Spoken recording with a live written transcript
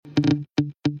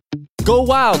Go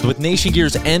wild with Nation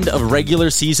Gear's end of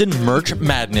regular season merch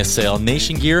madness sale.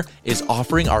 Nation Gear is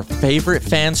offering our favorite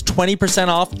fans 20%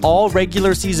 off all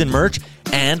regular season merch,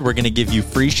 and we're going to give you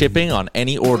free shipping on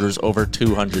any orders over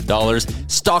 $200.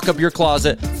 Stock up your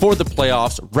closet for the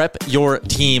playoffs, rep your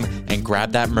team, and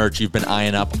grab that merch you've been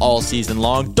eyeing up all season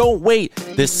long. Don't wait.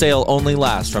 This sale only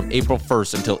lasts from April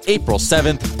 1st until April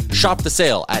 7th. Shop the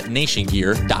sale at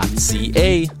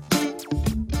nationgear.ca.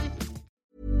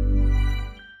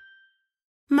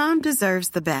 Mom deserves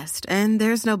the best, and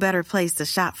there's no better place to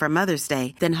shop for Mother's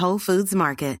Day than Whole Foods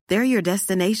Market. They're your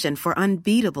destination for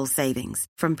unbeatable savings,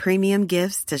 from premium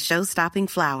gifts to show-stopping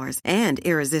flowers and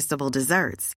irresistible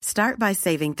desserts. Start by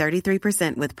saving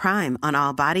 33% with Prime on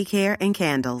all body care and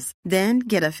candles. Then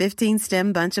get a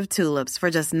 15-stem bunch of tulips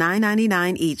for just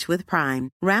 $9.99 each with Prime.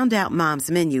 Round out Mom's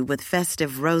menu with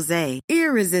festive rosé,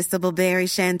 irresistible berry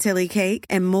chantilly cake,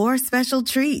 and more special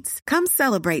treats. Come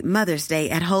celebrate Mother's Day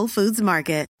at Whole Foods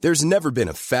Market. There's never been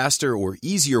a faster or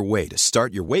easier way to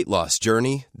start your weight loss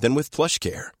journey than with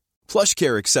PlushCare.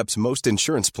 PlushCare accepts most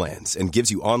insurance plans and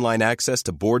gives you online access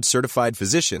to board-certified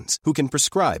physicians who can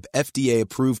prescribe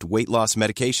FDA-approved weight loss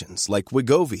medications like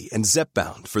Wegovy and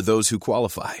Zepbound for those who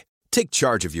qualify. Take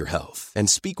charge of your health and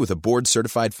speak with a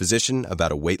board-certified physician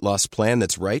about a weight loss plan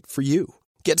that's right for you.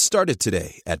 Get started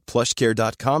today at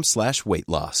plushcare.com/weight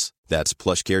loss. That's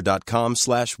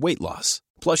plushcare.com/weight loss.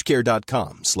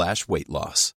 plushcare.com/weight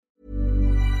loss.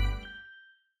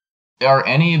 Are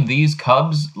any of these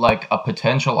Cubs like a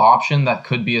potential option that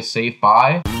could be a safe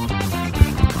buy?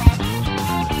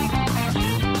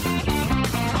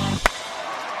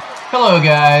 Hello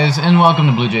guys, and welcome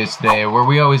to Blue Jays Today, where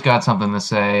we always got something to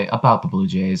say about the Blue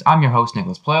Jays. I'm your host,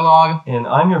 Nicholas Playlog. And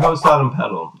I'm your host, Adam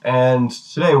Peddle. And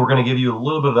today we're going to give you a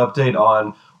little bit of update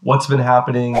on what's been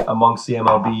happening amongst the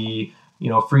MLB,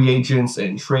 free agents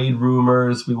and trade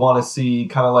rumors. We want to see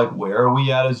kind of like where are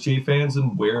we at as Jay fans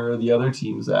and where are the other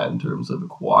teams at in terms of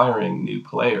acquiring new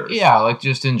players. Yeah, like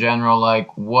just in general, like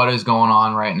what is going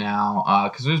on right now?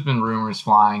 Because there's been rumors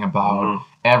flying about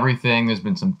everything. There's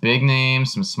been some big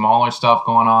names, some smaller stuff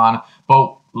going on,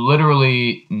 but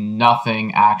literally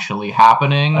nothing actually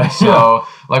happening. So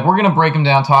like we're going to break them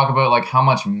down, talk about like how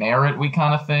much merit we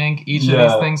kind of think each of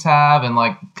these things have and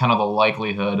like kind of the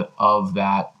likelihood of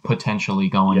that potentially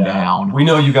going down. We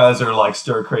know you guys are like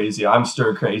stir crazy. I'm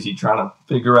stir crazy trying to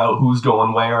figure out who's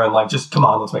going where and like just come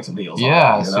on, let's make some deals.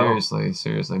 Yeah,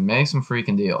 seriously. Make some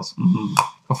freaking deals.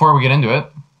 Before we get into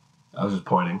it, I was just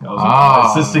pointing. I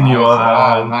was assisting you on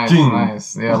that.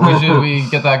 Nice. Yeah, when should we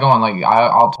get that going? Like,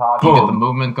 I'll talk, you get the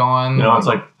movement going. It's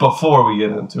like before we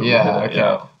get into it. Yeah, okay.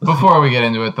 Yeah. Before we get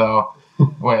into it, though,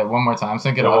 wait, one more time.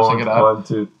 Sync it up. 1,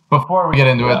 2. Before we get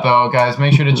into it, though, guys,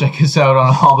 make sure to check us out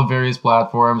on all the various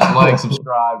platforms. Like,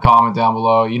 subscribe, comment down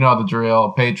below. You know the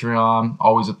drill. Patreon,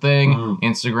 always a thing.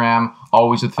 Instagram,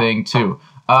 always a thing, too.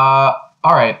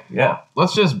 All right. Yeah.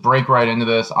 Let's just break right into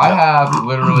this. I have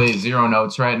literally zero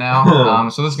notes right now.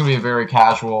 So this is going to be a very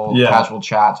casual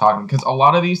chat talking. Because a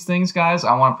lot of these things, guys,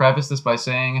 I want to preface this by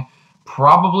saying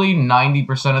probably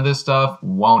 90% of this stuff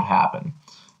won't happen.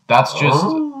 That's just...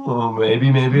 maybe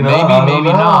not. Maybe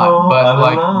not. But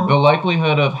like the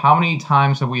likelihood of how many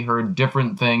times have we heard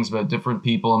different things about different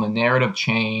people and the narrative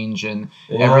change and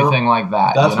everything like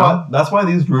that. That's why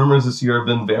these rumors this year have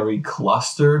been very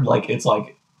clustered. Like it's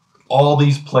like all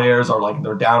these players are like,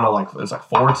 they're down to like, it's like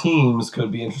 4 teams could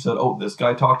be interested. Oh, this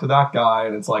guy talked to that guy.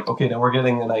 And it's like, okay, now we're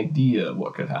getting an idea of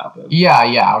what could happen.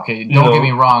 Yeah. Okay. Don't get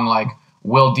me wrong. Like,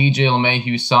 will DJ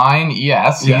LeMahieu sign?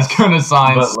 Yes. He's going to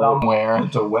sign somewhere.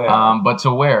 But to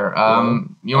where?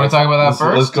 You want to talk about that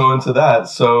first? Let's go into that.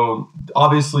 So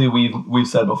obviously we've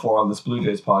said before on this Blue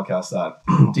Jays podcast that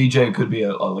DJ could be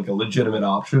a legitimate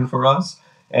option for us.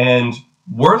 And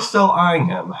we're still eyeing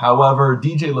him. However,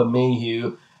 DJ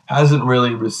LeMahieu hasn't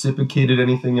really reciprocated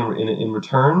anything in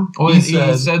return. Well, he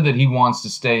said that he wants to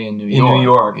stay in New York. In New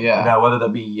York. Yeah. Now, whether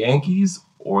that be Yankees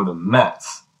or the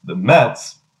Mets. The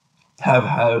Mets have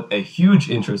had a huge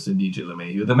interest in DJ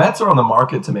LeMahieu. The Mets are on the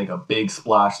market to make a big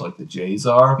splash like the Jays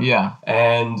are. Yeah.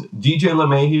 And DJ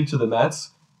LeMahieu to the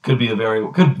Mets could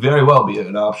very well be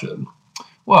an option.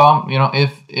 Well,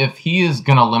 if he is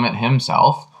going to limit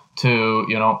himself to,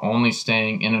 only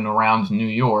staying in and around New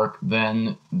York,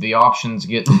 then the options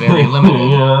get very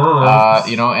limited.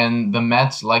 And the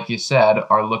Mets, like you said,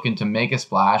 are looking to make a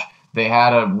splash. They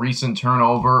had a recent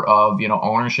turnover of,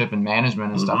 ownership and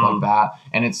management and stuff like that.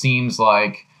 And it seems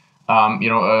like,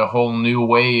 a whole new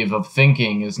wave of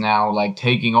thinking is now like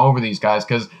taking over these guys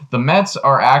because the Mets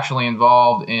are actually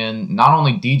involved in not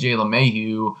only DJ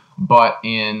LeMahieu, but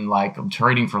in like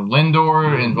trading for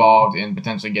Lindor, involved in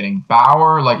potentially getting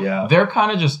Bauer. Like they're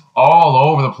kind of just all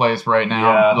over the place right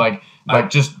now. Like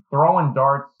just throwing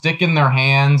darts, sticking their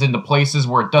hands into places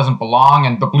where it doesn't belong,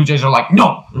 and the Blue Jays are like,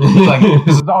 no, like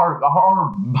this is our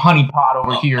honey pot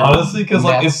over here. Honestly, because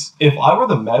like if I were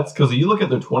the Mets, because you look at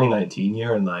their 2019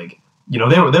 year and like they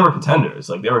were contenders,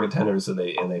 like they were contenders, and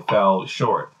they fell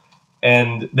short,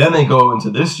 and then they go into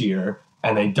this year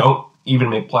and they don't even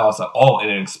make playoffs at all in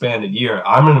an expanded year.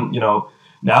 I'm gonna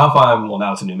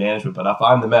now it's a new management, but if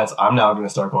I'm the Mets, I'm now going to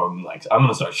start going, like, I'm going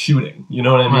to start shooting. You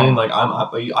know what I mean? Like,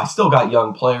 I still got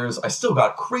young players. I still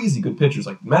got crazy good pitchers.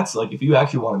 Like, Mets, like, if you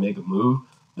actually want to make a move,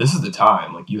 this is the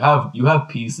time. Like, you have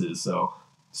pieces, so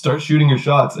start shooting your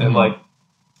shots. And, like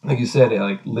you said,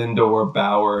 like, Lindor,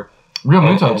 Bauer, Real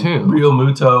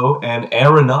Muto and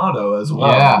Arenado as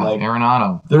well. Yeah, like,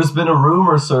 Arenado. There's been a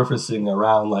rumor surfacing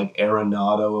around like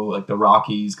Arenado, like the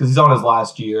Rockies, because he's on his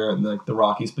last year, and like the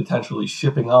Rockies potentially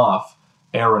shipping off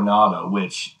Arenado,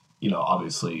 which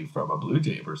obviously from a Blue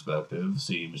Jay perspective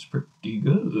seems pretty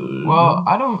good. Well,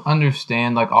 I don't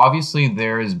understand. Like, obviously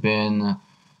there has been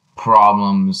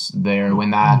problems there when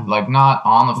that, like, not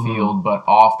on the field but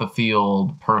off the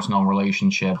field personal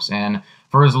relationships. And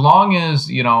for as long as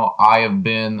I have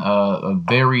been a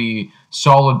very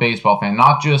solid baseball fan,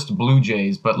 not just Blue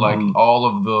Jays but like all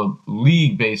of the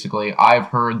league, basically, I've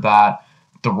heard that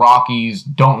the Rockies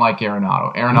don't like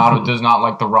Arenado. Arenado does not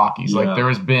like the Rockies. Like, there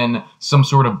has been some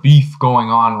sort of beef going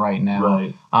on right now.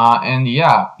 Right. And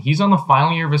he's on the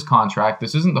final year of his contract.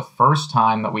 This isn't the first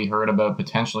time that we heard about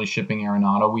potentially shipping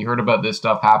Arenado. We heard about this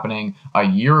stuff happening a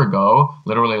year ago.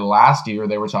 Literally last year,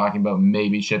 they were talking about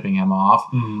maybe shipping him off.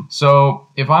 So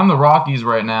if I'm the Rockies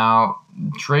right now,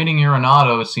 trading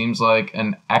Arenado seems like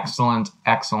an excellent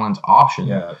option.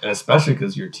 Yeah, and especially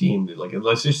because your team, like,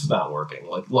 it's just not working.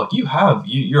 Like, look, you have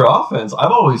your offense.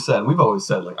 We've always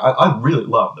said, like, I really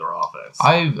love their offense.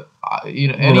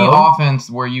 Any offense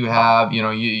where you have,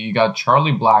 you got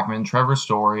Charlie Blackmon, Trevor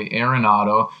Story,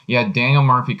 Arenado. You had Daniel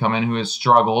Murphy come in, who has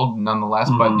struggled nonetheless,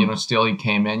 but still he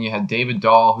came in. You had David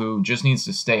Dahl, who just needs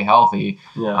to stay healthy.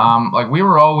 Yeah. Like, we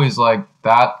were always like,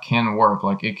 that can work.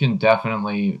 Like, it can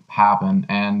definitely happen.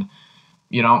 And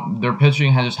their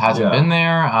pitching just hasn't been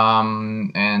there.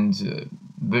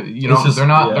 They're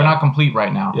not complete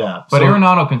right now. Yeah. But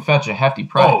Arenado can fetch a hefty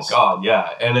price. Oh God, yeah.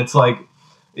 And it's like,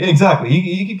 exactly,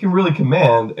 he can really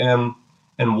command.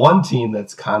 And one team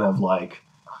that's kind of like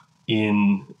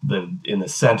in the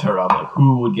center of like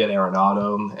who would get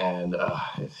Arenado, and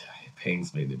it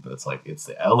pains me, but it's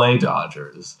the LA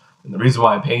Dodgers. And the reason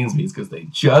why it pains me is because they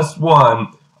just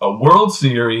won a World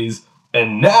Series,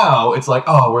 and now it's like,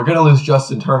 oh, we're going to lose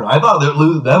Justin Turner. I thought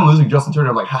them losing Justin Turner,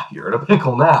 I'm like, you're in a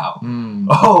pickle now.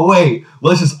 Oh, wait,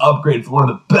 let's just upgrade for one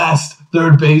of the best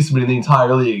third basemen in the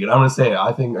entire league. And I'm going to say it,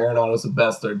 I think Arenado's the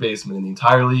best third baseman in the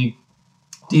entire league.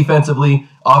 Defensively,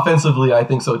 offensively, I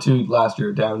think so too. Last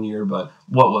year, down year, but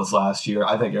what was last year?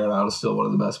 I think Arenado's still one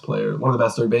of the best players, one of the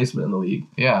best third basemen in the league.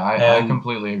 Yeah, I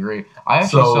completely agree. I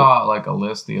actually saw like a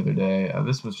list the other day.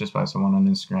 This was just by someone on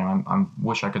Instagram. I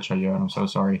wish I could show you out. I'm so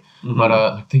sorry,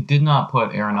 but they did not put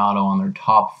Arenado on their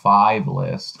top 5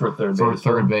 list for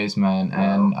third baseman,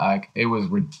 and it was.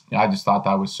 I just thought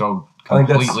that was so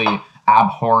completely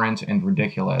abhorrent and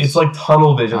ridiculous. It's like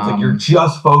tunnel vision. It's like you're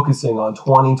just focusing on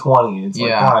 2020. It's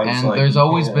there's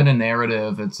always been a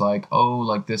narrative. It's like, oh,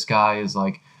 like this guy is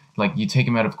like you take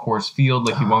him out of Coors Field,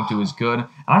 like he won't do as good. And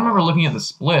I remember looking at the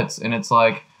splits, and it's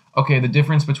like, okay, the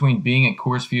difference between being at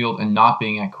Coors Field and not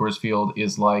being at Coors Field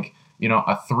is like,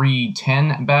 a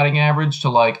 310 batting average to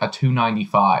like a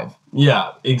 295.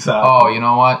 Yeah, exactly. Oh, you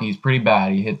know what? He's pretty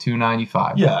bad. He hit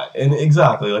 295. Yeah, and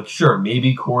exactly. Like, sure,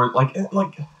 maybe Coors,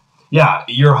 like. Yeah,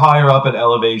 you're higher up in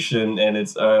elevation, and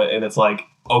it's like,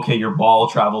 okay, your ball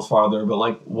travels farther, but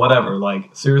like whatever.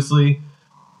 Like, seriously,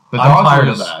 the I'm tired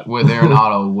of Dodgers that. with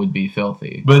Arenado would be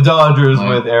filthy. The Dodgers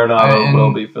with Arenado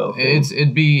will be filthy.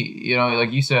 It'd be,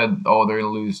 like you said, oh, they're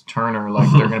gonna lose Turner, like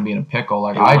they're gonna be in a pickle.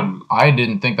 Like I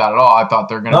didn't think that at all. I thought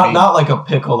they're gonna be not like a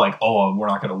pickle, like, oh, we're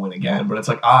not gonna win again, but it's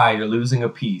like, you're losing a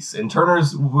piece. And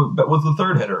Turner's was the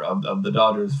third hitter of the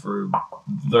Dodgers for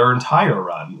their entire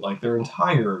run, like their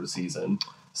entire season.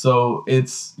 So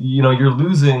it's, you're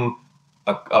losing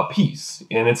a piece,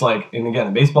 and it's like, and again,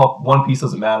 in baseball, one piece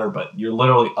doesn't matter, but you're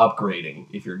literally upgrading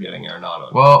if you're getting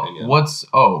Arenado. Well,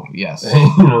 yes,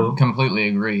 completely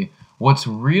agree. What's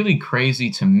really crazy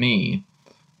to me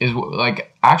is,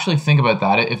 like, actually think about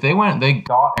that. If they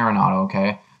got Arenado,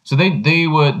 okay, so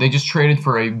they just traded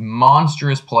for a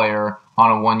monstrous player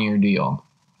on a 1-year deal.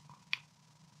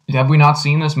 Have we not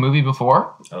seen this movie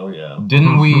before? Oh, yeah.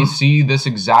 Didn't we see this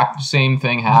exact same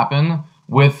thing happen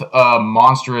with a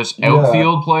monstrous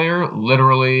outfield player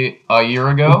literally a year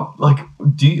ago? Like,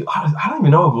 I don't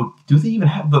even know. Do they even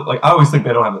have I always think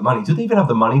they don't have the money. Do they even have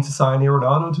the money to sign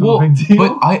Arenado to a big deal?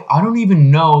 But I don't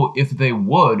even know if they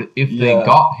would if they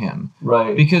got him.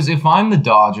 Right. Because if I'm the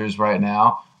Dodgers right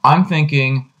now, I'm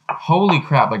thinking, holy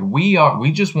crap, like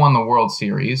we just won the World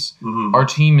Series. Mm-hmm. Our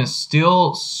team is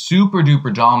still super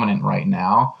duper dominant right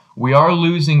now. We are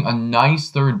losing a nice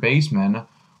third baseman.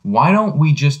 Why don't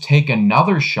we just take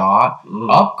another shot,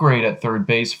 upgrade at third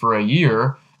base for a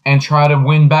year, and try to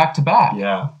win back to back?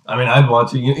 Yeah, I mean, I'd want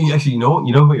to. Actually, you know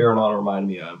who Arenado reminded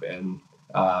me of, and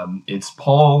it's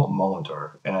Paul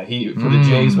Molitor. He for the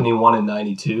Jays when he won in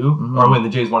 '92, or when the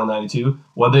Jays won in '92.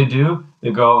 What they do? They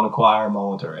go and acquire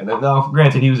Molitor, and now,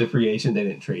 granted, he was a free agent. They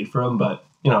didn't trade for him, but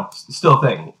still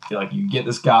think like you get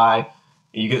this guy.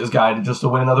 You get this guy to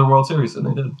win another World Series, and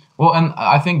they did. Well, and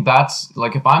I think that's,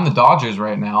 like, if I'm the Dodgers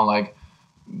right now, like,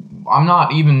 I'm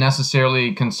not even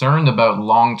necessarily concerned about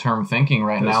long-term thinking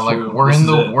right now. Like, true. we're in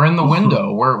the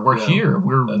window. We're here.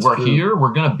 We're true. here.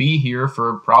 We're gonna be here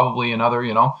for probably another,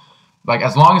 like,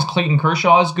 as long as Clayton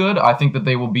Kershaw is good, I think that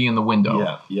they will be in the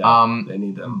window. Yeah. They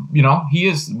need them. He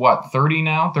is, 30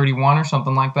 now? 31 or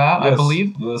something like that, yes, I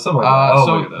believe. Something like that.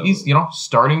 So he's,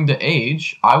 starting to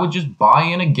age. I would just buy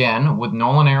in again with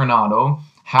Nolan Arenado,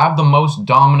 have the most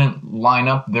dominant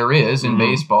lineup there is in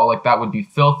baseball. Like, that would be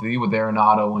filthy with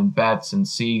Arenado and Betts and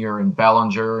Seager and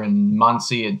Bellinger and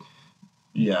Muncy.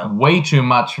 Way too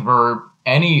much for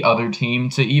any other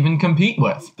team to even compete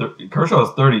with. Kershaw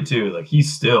is 32. Like,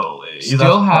 he's still has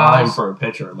time for a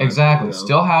pitcher. Exactly.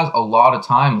 Still has a lot of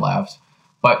time left.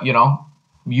 But, you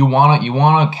want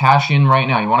to cash in right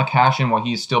now. You want to cash in while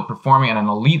he's still performing at an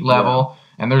elite level. Yeah.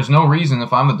 And there's no reason,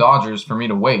 if I'm the Dodgers, for me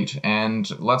to wait. And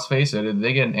let's face it, if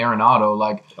they get an Arenado,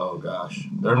 like... Oh, gosh.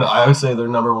 I would say they're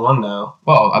number one now.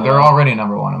 Well, they're already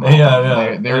number one.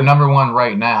 Yeah. They're number one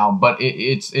right now. But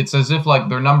it's as if, like,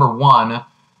 they're number one.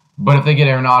 But if they get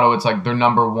Arenado, it's like they're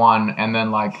number one, and then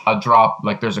like a drop,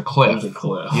 like there's a cliff.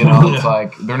 It's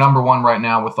like they're number one right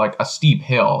now with like a steep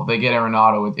hill. They get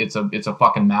Arenado, it's a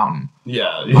fucking mountain.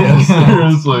 Yeah,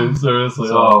 seriously.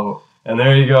 So, and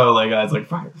there you go, like guys, like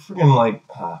freaking like,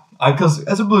 because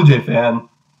as a Blue Jay fan,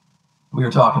 we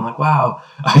were talking like, wow,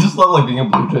 I just love like being a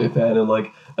Blue Jay fan and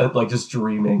like just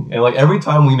dreaming. And like every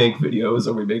time we make videos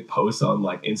or we make posts on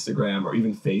like Instagram or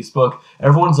even Facebook,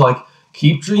 everyone's like,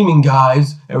 keep dreaming,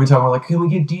 guys. Every time we're like, can we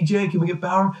get DJ? Can we get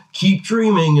Bauer? Keep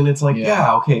dreaming. And it's like,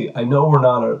 okay, I know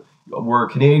we're a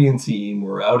Canadian team.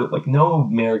 We're out at, like, no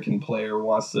American player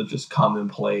wants to just come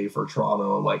and play for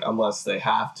Toronto, like, unless they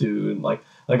have to. And like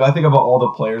I think about all the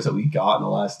players that we got in the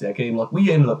last decade. And like,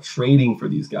 we ended up trading for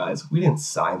these guys. We didn't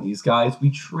sign these guys. We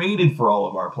traded for all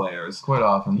of our players. Quite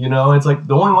often. It's like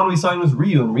the only one we signed was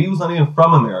Ryu, and Ryu's not even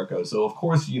from America. So of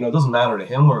course, it doesn't matter to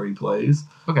him where he plays.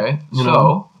 Okay.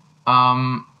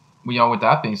 With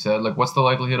that being said, like, what's the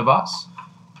likelihood of us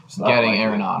getting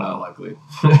Arenado? Not likely.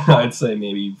 I'd say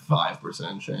maybe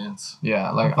 5% chance.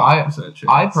 Yeah, like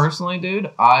I personally,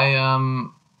 dude, I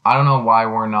don't know why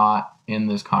we're not in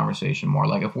this conversation more.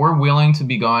 Like, if we're willing to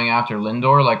be going after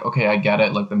Lindor, like, okay, I get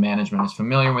it. Like, the management is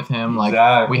familiar with him.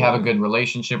 Like, we have a good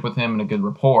relationship with him and a good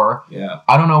rapport. Yeah.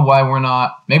 I don't know why we're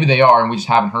not. Maybe they are, and we just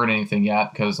haven't heard anything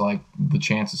yet because, like, the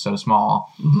chance is so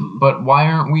small. Mm-hmm. But why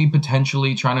aren't we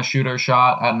potentially trying to shoot our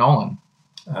shot at Nolan?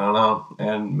 I don't know.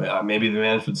 And maybe the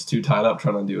management's too tied up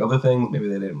trying to do other things. Maybe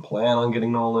they didn't plan on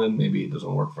getting Nolan. Maybe it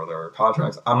doesn't work for their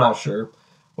contracts. I'm not sure.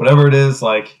 Whatever it is,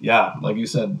 like, yeah, like you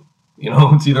said,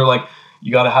 it's either like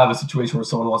you got to have a situation where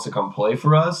someone wants to come play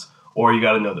for us, or you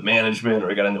got to know the management, or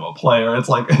you got to know a player. It's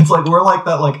like we're like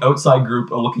that like outside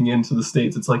group looking into the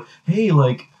States. It's like, hey,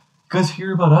 like, you guys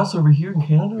hear about us over here in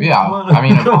Canada? Yeah, I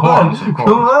mean, of course.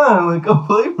 Come on, like, come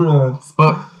play for us.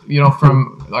 But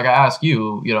from like I ask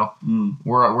you,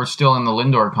 we're still in the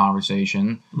Lindor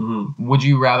conversation. Mm-hmm. Would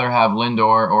you rather have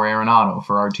Lindor or Arenado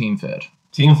for our team fit?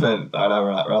 Team fit, I'd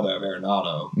rather have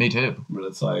Arenado. Me too. But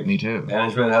it's like, me too.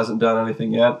 Management hasn't done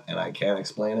anything yet, and I can't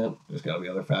explain it. There's got to be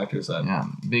other factors that. Yeah,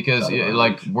 because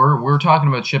like we're talking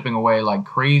about shipping away like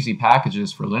crazy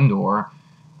packages for Lindor.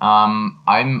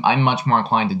 I'm much more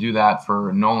inclined to do that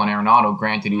for Nolan Arenado.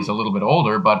 Granted, he's a little bit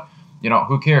older, but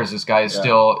who cares? This guy is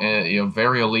still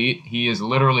very elite. He is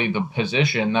literally the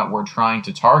position that we're trying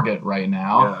to target right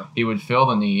now. Yeah. He would fill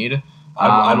the need.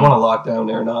 I'd want to lock down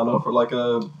Arenado for like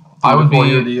a. I would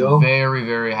be very,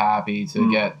 very happy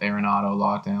to get Arenado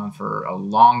locked down for a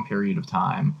long period of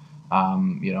time. How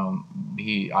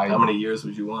many years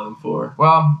would you want him for?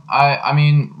 Well, I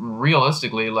mean,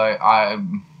 realistically, like I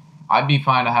I'd be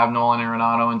fine to have Nolan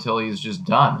Arenado until he's just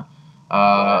done.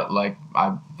 Like,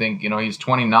 I think, he's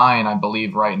 29, I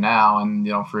believe, right now, and,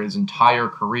 for his entire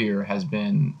career has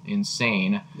been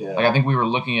insane. Yeah. Like, I think we were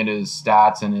looking at his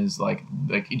stats and his, like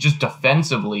just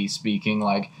defensively speaking,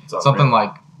 like, something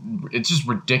like, it's just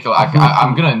ridiculous.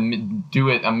 I'm going to do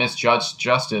it a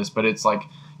misjustice, but it's like,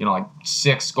 like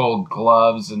 6 gold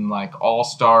gloves and like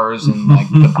all-stars and like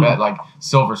like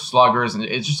silver sluggers, and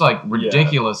it's just like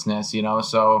ridiculousness,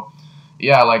 so...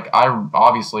 Yeah, like, I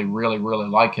obviously really, really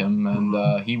like him,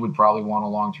 and he would probably want a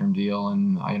long-term deal,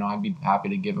 and, I'd be happy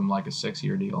to give him, like, a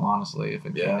 6-year deal, honestly, if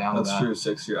it came down to that. Yeah, that's true,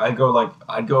 6 year. I'd go, just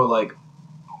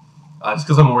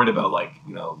because I'm worried about, like,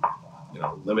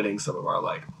 limiting some of our,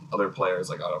 like, other players,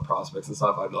 like, other prospects and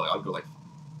stuff, I'd go,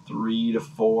 3 to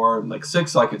 4, and, like,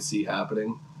 6 I could see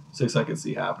happening. 6 I could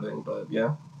see happening, but,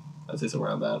 yeah, I'd say somewhere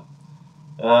around that.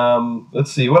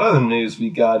 Let's see, what other news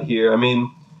we got here? I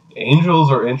mean... Angels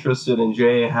are interested in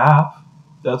J.A. Happ.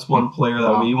 That's one player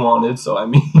that we wanted, so I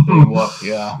mean...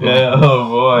 yeah. Yeah, oh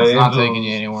boy. It's not taking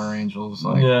you anywhere, Angels.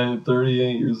 Like,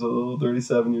 38 years old,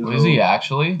 37 years old. Is he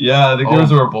actually? Yeah, I think there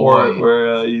was a report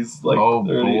where he's like 38.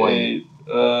 Boy.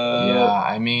 Yeah,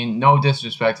 I mean, no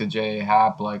disrespect to J.A.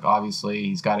 Happ. Like, obviously,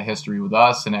 he's got a history with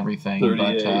us and everything. But,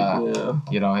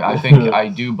 I think I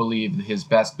do believe his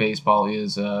best baseball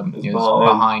is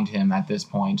behind him at this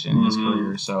point in his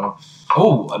career. So,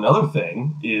 another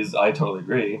thing is, I totally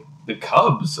agree. The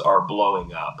Cubs are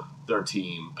blowing up their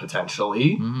team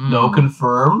potentially. No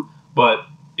confirm, but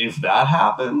if that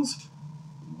happens,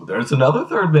 there's another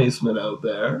third baseman out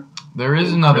there. There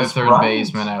is another third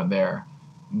baseman out there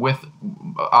with,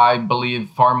 I believe,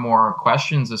 far more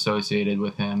questions associated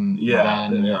with him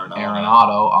than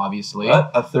Arenado, obviously.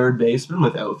 But a third baseman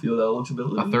with outfield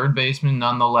eligibility. A third baseman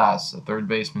nonetheless.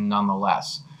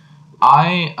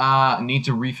 I need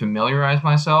to refamiliarize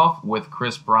myself with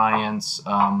Chris Bryant's,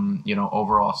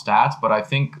 overall stats, but I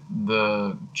think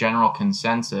the general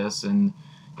consensus, and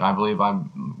I believe I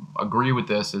agree with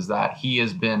this, is that he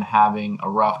has been having a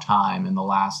rough time in the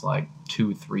last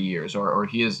 2-3 years, or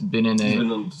he has been in a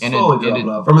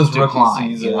from his decline,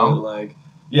 rookie season.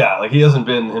 He hasn't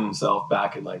been himself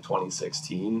back in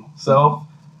 2016. So,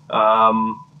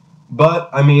 but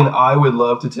I mean, I would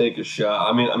love to take a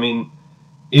shot. I mean.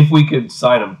 If we could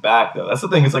sign him back, though, that's the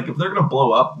thing. It's like if these are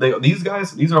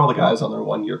all the guys on their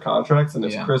 1-year contracts, and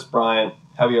it's Chris Bryant,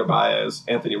 Javier Baez,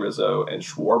 Anthony Rizzo, and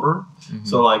Schwarber.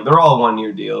 So they're all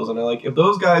 1-year deals, and if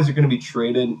those guys are going to be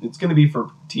traded, it's going to be for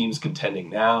teams contending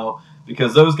now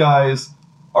because those guys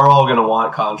are all going to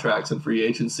want contracts in free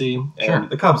agency, and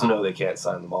the Cubs know they can't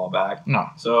sign them all back. No,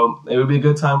 so it would be a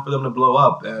good time for them to blow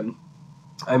up, and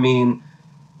I mean.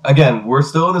 Again, we're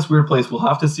still in this weird place. We'll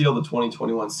have to see how the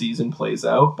 2021 season plays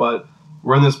out, but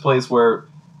we're in this place where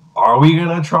are we going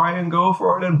to try and go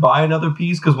for it and buy another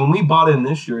piece? Because when we bought in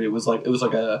this year, it was like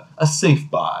a safe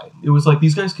buy. It was like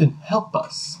these guys can help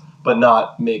us, but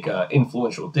not make an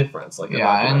influential difference. And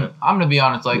I'm going to be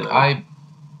honest, I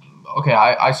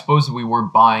suppose we were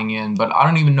buying in, but I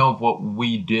don't even know if what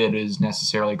we did is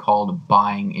necessarily called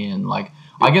buying in.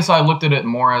 I guess I looked at it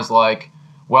more as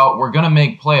well, we're going to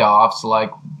make playoffs,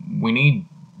 we need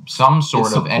some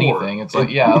sort of anything. It's like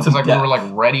we were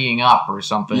readying up or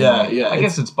something. Yeah, I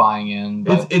guess it's buying in.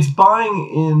 But it's buying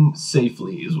in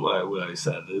safely is what I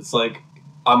said. It's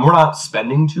we're not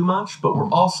spending too much, but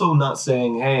we're also not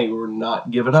saying, hey, we're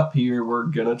not giving up here. We're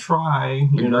going to try.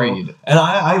 Agreed. And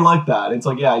I like that. It's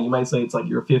you might say it's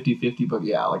you're 50-50, but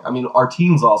our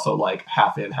team's also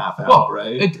half in, half out,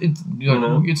 right?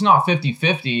 It's not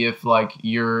 50-50 if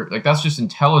you're that's just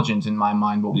intelligent in my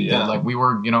mind what we did. We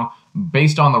were,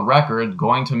 based on the record,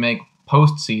 going to make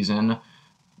postseason,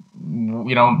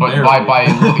 but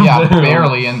barely.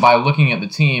 Barely. And by looking at the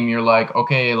team, you're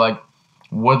okay,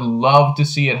 would love to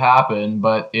see it happen,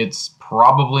 but it's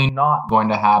probably not going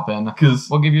to happen. Because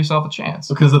we'll give yourself a chance.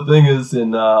 Because the thing is,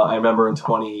 I remember in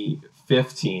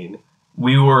 2015,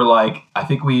 we were I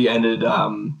think we ended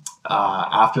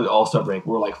after the All-Star break,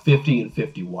 we were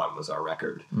 50-51 was our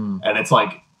record, and it's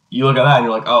you look at that and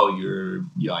you're oh,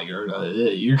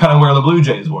 you're kind of where the Blue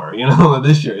Jays were,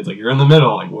 this year. It's you're in the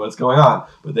middle, what's going on?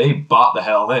 But they bought the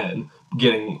hell in.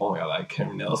 Getting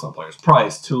Cameron Nelson players,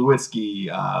 Price, Tulowitzki,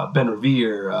 Ben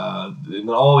Revere, and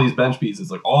all these bench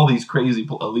pieces, all these crazy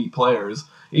elite players.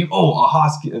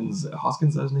 Hoskins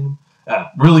is his name?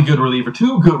 Really good reliever,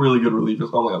 2 really good relievers.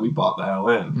 Oh my God, we bought the hell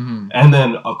in. And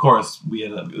then, of course, we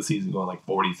ended up the season going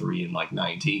 43 and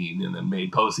 19, and then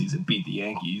made postseason, beat the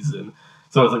Yankees, and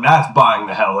So it's like, that's buying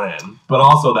the hell in. But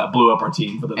also that blew up our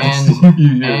team for the next few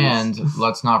years. And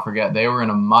let's not forget, they were in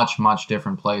a much, much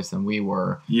different place than we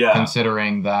were. Yeah.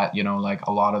 Considering that, you know, like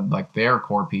a lot of like their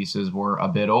core pieces were a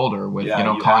bit older with, Yeah, you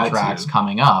know, you contracts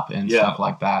coming up and stuff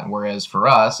like that. Whereas for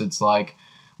us, it's like,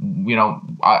 you know,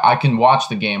 I can watch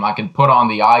the game, I can put on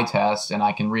the eye test, and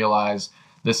I can realize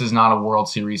this is not a World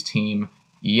Series team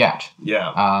yet.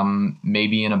 Yeah.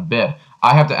 Maybe in a bit.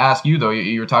 I have to ask you, though,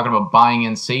 you were talking about buying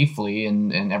in safely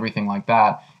and everything like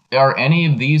that. Are any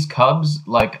of these Cubs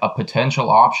like a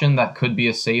potential option that could be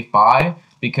a safe buy?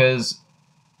 Because,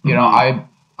 you know, I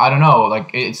don't know. Like,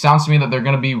 it sounds to me that they're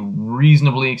going to be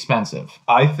reasonably expensive.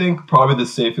 I think probably the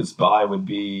safest buy would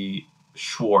be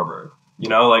Schwarber. You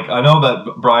know, like, I know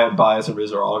that Bryant, Baez, and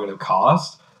Rizzo are all going to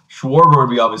cost. Schwarber would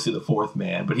be obviously the fourth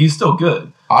man, but he's still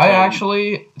good.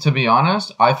 Actually, to be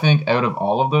honest, I think out of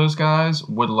all of those guys,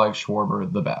 would like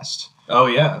Schwarber the best. Oh,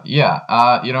 yeah.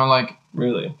 Yeah. You know, like...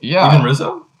 Really? Yeah. Even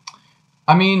Rizzo?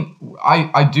 I mean,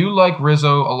 I do like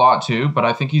Rizzo a lot too, but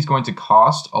I think he's going to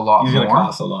cost a lot more. He's going to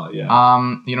cost a lot, yeah.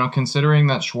 You know, considering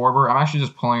that Schwarber... I'm actually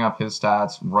just pulling up his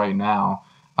stats right now.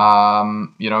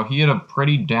 You know, he had a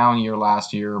pretty down year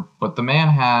last year, but the man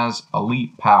has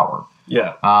elite power.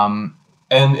 Yeah.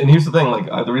 And here's the thing, like,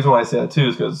 the reason why I say that too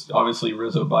is because obviously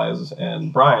Rizzo, Baez,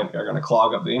 and Bryant are going to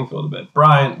clog up the infield a bit.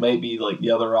 Bryant may be like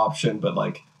the other option, but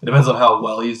like it depends on how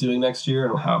well he's doing next year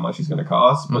and how much he's going to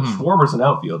cost. But Schwarber's an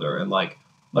outfielder, and like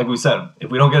we said,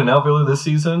 if we don't get an outfielder this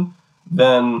season,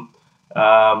 then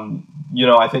you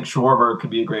know, I think Schwarber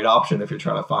could be a great option if you're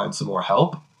trying to find some more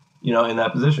help, you know, in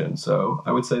that position. So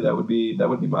I would say that would be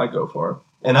my go for,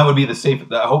 and that would be the safe.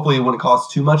 That hopefully it wouldn't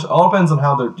cost too much. All depends on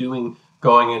how they're doing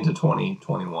going into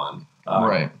 2021.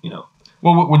 Right. You know.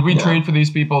 Well, would we trade for these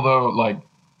people, though, like,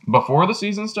 before the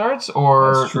season starts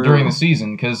or during the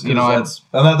season? Because, you know...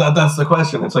 That's the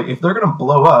question. It's like, if they're going to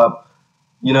blow up,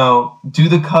 you know, do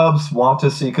the Cubs want to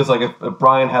see... Because, like, if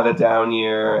Brian had a down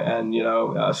year and, you know,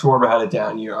 Schwarber had a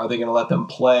down year, are they going to let them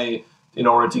play in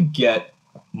order to get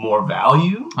more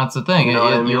value? That's the thing. You know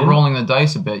what I mean? You're rolling the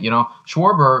dice a bit. You know,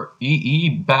 Schwarber, he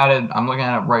batted, I'm looking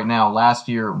at it right now, last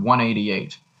year,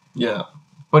 188. Yeah.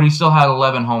 But he still had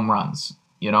 11 home runs,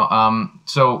 you know.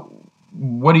 So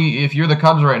what do you, if you're the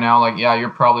Cubs right now, like, yeah, you're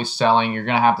probably selling, you're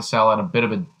going to have to sell at a bit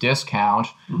of a discount.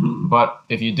 Mm-hmm. But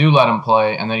if you do let him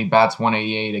play and then he bats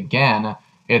 188 again,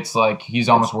 it's like he's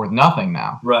almost worth nothing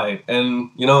now. Right.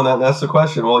 And, you know, that's the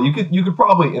question. Well, you could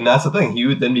probably, and that's the thing, he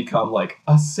would then become like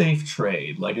a safe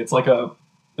trade. Like, it's like a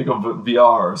VR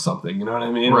or something, you know what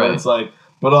I mean? Right. Where it's like,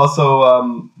 but also,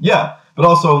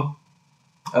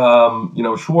 you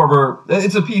know, Schwarber,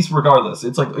 it's a piece regardless.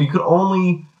 It's like you could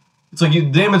only, it's like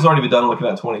damage already been done looking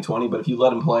at 2020, but if you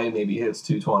let him play, maybe he hits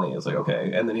 220. It's like,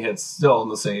 okay. And then he hits still in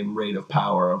the same rate of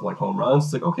power of like home runs.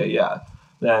 It's like, okay, yeah.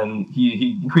 Then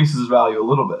he increases his value a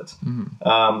little bit.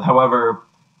 Mm-hmm. However,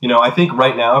 you know, I think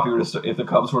right now, if the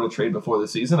Cubs were to trade before the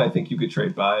season, I think you could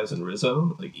trade Baez and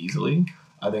Rizzo like easily.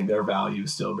 I think their value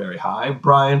is still very high.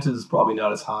 Bryant is probably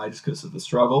not as high just because of the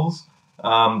struggles.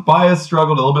 Baez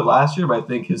struggled a little bit last year, but I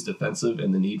think his defensive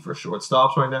and the need for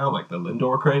shortstops right now, like the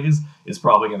Lindor craze, is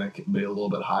probably going to be a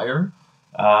little bit higher.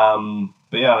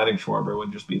 But yeah, I think Schwarber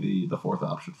would just be the fourth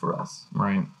option for us.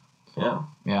 Right. Yeah.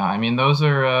 Yeah, I mean, those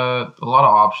are a lot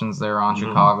of options there on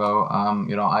Chicago.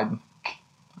 You know, I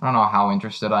don't know how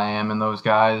interested I am in those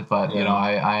guys, but you know,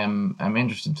 I'm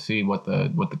interested to see what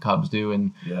the Cubs do,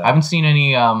 and I haven't seen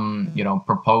any you know,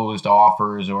 proposed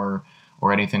offers or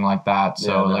anything like that.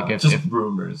 So like if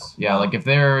rumors. Yeah, like if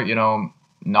they're, you know,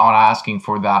 not asking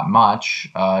for that much,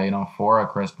 you know, for a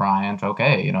Chris Bryant,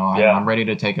 okay, you know, I'm ready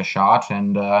to take a shot,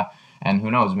 and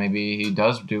who knows, maybe he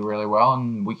does do really well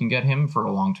and we can get him for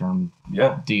a long-term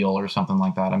deal or something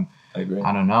like that. I agree.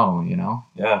 I don't know, you know.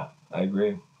 Yeah, I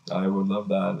agree. I would love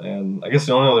that. And I guess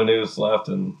the only other news left,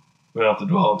 and we don't have to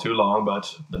dwell on too long,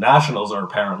 but the Nationals are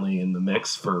apparently in the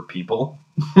mix for people.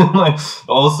 Like,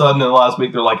 all of a sudden in the last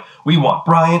week, they're like, we want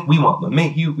Bryant, we want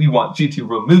LeMahieu, we want G2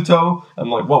 Realmuto. I'm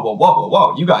like,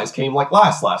 whoa. You guys came like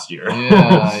last year.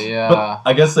 Yeah. But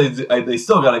I guess they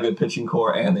still got a good pitching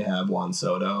core, and they have Juan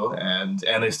Soto, and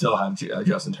they still have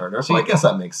Justin Turner. So I guess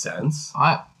that makes sense.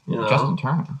 You know? Justin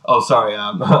Turner. Oh, sorry.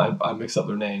 I mixed up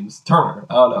their names. Turner.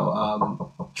 Oh,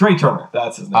 no. Trey Turner.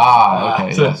 That's his name.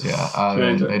 Okay. Yes, yeah.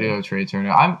 They do have Trey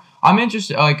Turner. I'm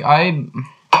interested. Like,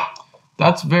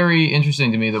 that's very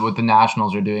interesting to me that what the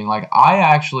Nationals are doing. Like, I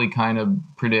actually kind of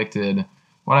predicted,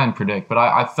 What I didn't predict, but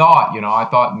I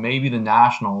thought maybe the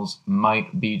Nationals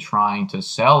might be trying to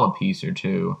sell a piece or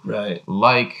two, Right.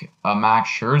 like a Max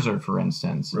Scherzer, for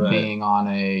instance, being on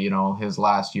his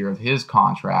last year of his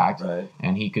contract,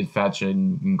 and he could fetch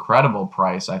an incredible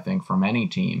price, I think, from any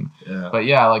team. Yeah. But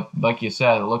yeah, like you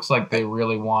said, it looks like they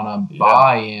really want to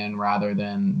buy in rather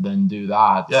than do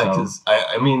that. Yeah, because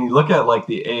I mean, you look at like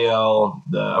the NL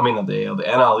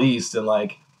East, and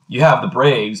like, you have the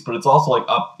Braves, but it's also like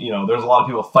up, there's a lot of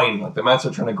people fighting. Like the Mets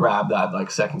are trying to grab that like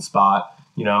second spot,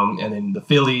 and then the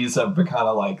Phillies have been kind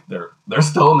of like, they're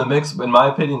still in the mix, in my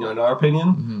opinion, in our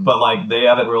opinion, but like they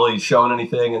haven't really shown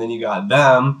anything. And then you got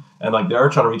them, and like they're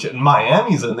trying to reach it. And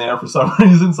Miami's in there for some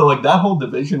reason. So like that whole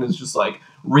division is just like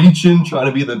reaching, trying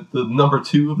to be the number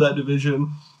 2 of that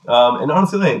division. And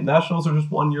honestly, the Nationals are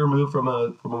just 1 year removed from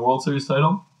a World Series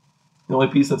title. The only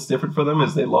piece that's different for them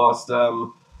is they lost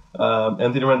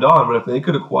Anthony Rendon, but if they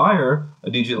could acquire a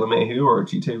DJ LeMahieu or a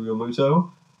Chite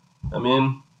Realmuto, I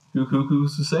mean,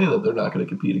 who's to say that they're not going to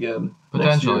compete again?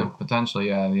 Potentially,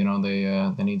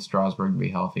 yeah. They need Strasburg to be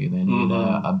healthy. They need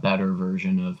a better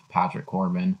version of Patrick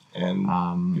Corbin and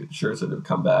Scherzer to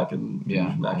come back and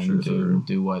Max Scherzer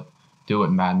do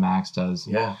what Mad Max does.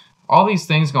 Yeah, all these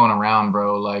things going around,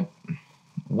 bro. Like,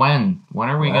 when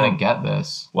are we gonna get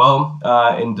this? Well,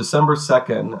 in December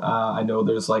 2nd, I know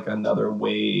there's like another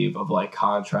wave of like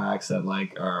contracts that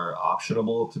like are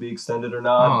optionable to be extended or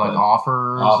not. Like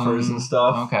offers and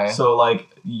stuff. Okay. So like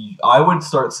I would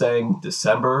start saying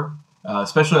December,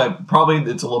 especially probably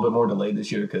it's a little bit more delayed this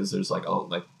year because there's like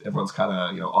everyone's kind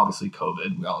of obviously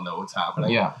COVID. We all know what's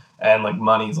happening. Yeah. And like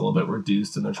money's a little bit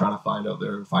reduced, and they're trying to find out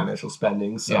their financial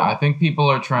spending. So yeah, I think people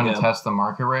are trying to test the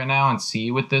market right now and see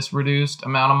with this reduced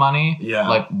amount of money,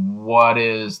 like what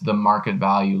is the market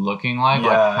value looking like?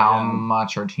 Like how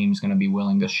much are teams going to be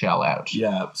willing to shell out?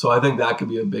 Yeah, so I think that could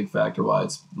be a big factor why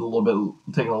it's taking a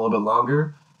little bit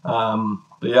longer.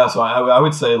 But yeah, so I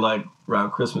would say like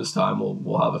around Christmas time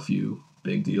we'll have a few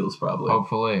big deals probably.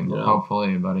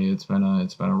 Hopefully, buddy. It's been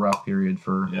a rough period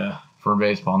for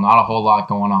baseball. Not a whole lot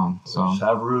going on. So just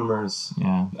have rumors.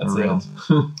 Yeah, that's it.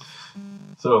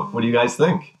 So what do you guys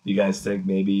think? Do you guys think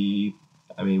maybe?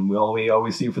 I mean, we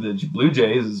always see for the Blue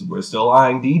Jays is we're still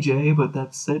eyeing DJ, but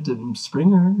that's it, and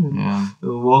Springer. And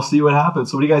we'll see what happens.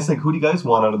 So what do you guys think? Who do you guys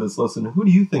want out of this list, and who do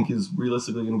you think is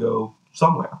realistically going to go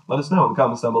somewhere? Let us know in the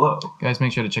comments down below. Guys,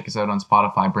 make sure to check us out on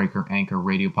Spotify, Breaker, Anchor,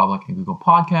 Radio Public, and Google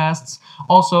Podcasts.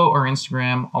 Also, our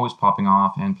Instagram, always popping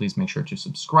off. And please make sure to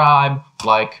subscribe,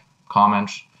 like,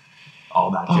 comment, all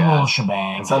that jazz. Whole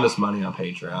shebang. And send us money on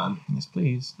Patreon. Yes,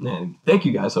 please. And thank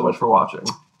you guys so much for watching.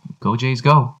 Go Jays,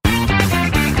 go.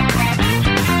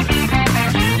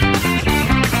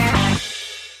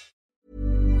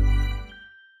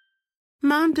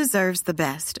 Mom deserves the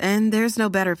best, and there's no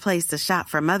better place to shop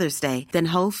for Mother's Day than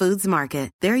Whole Foods Market.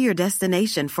 They're your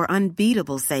destination for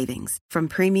unbeatable savings, from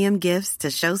premium gifts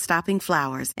to show-stopping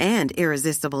flowers and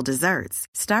irresistible desserts.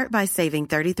 Start by saving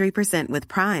 33% with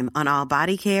Prime on all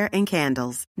body care and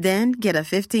candles. Then get a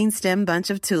 15-stem bunch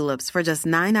of tulips for just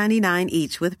 $9.99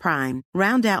 each with Prime.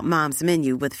 Round out Mom's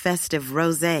menu with festive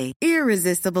rosé,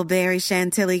 irresistible berry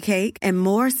chantilly cake, and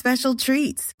more special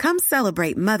treats. Come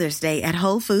celebrate Mother's Day at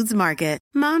Whole Foods Market.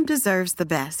 Mom deserves the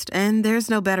best, and there's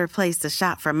no better place to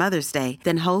shop for Mother's Day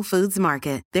than Whole Foods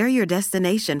Market. They're your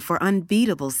destination for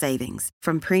unbeatable savings,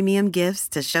 from premium gifts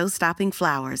to show-stopping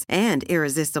flowers and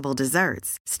irresistible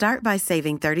desserts. Start by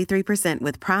saving 33%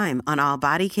 with Prime on all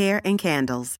body care and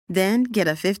candles. Then get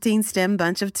a 15-stem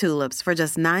bunch of tulips for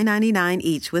just $9.99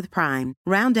 each with Prime.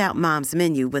 Round out Mom's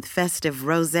menu with festive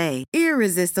rosé,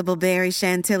 irresistible berry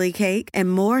chantilly cake,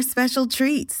 and more special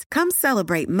treats. Come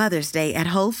celebrate Mother's Day at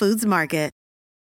Whole Foods Market.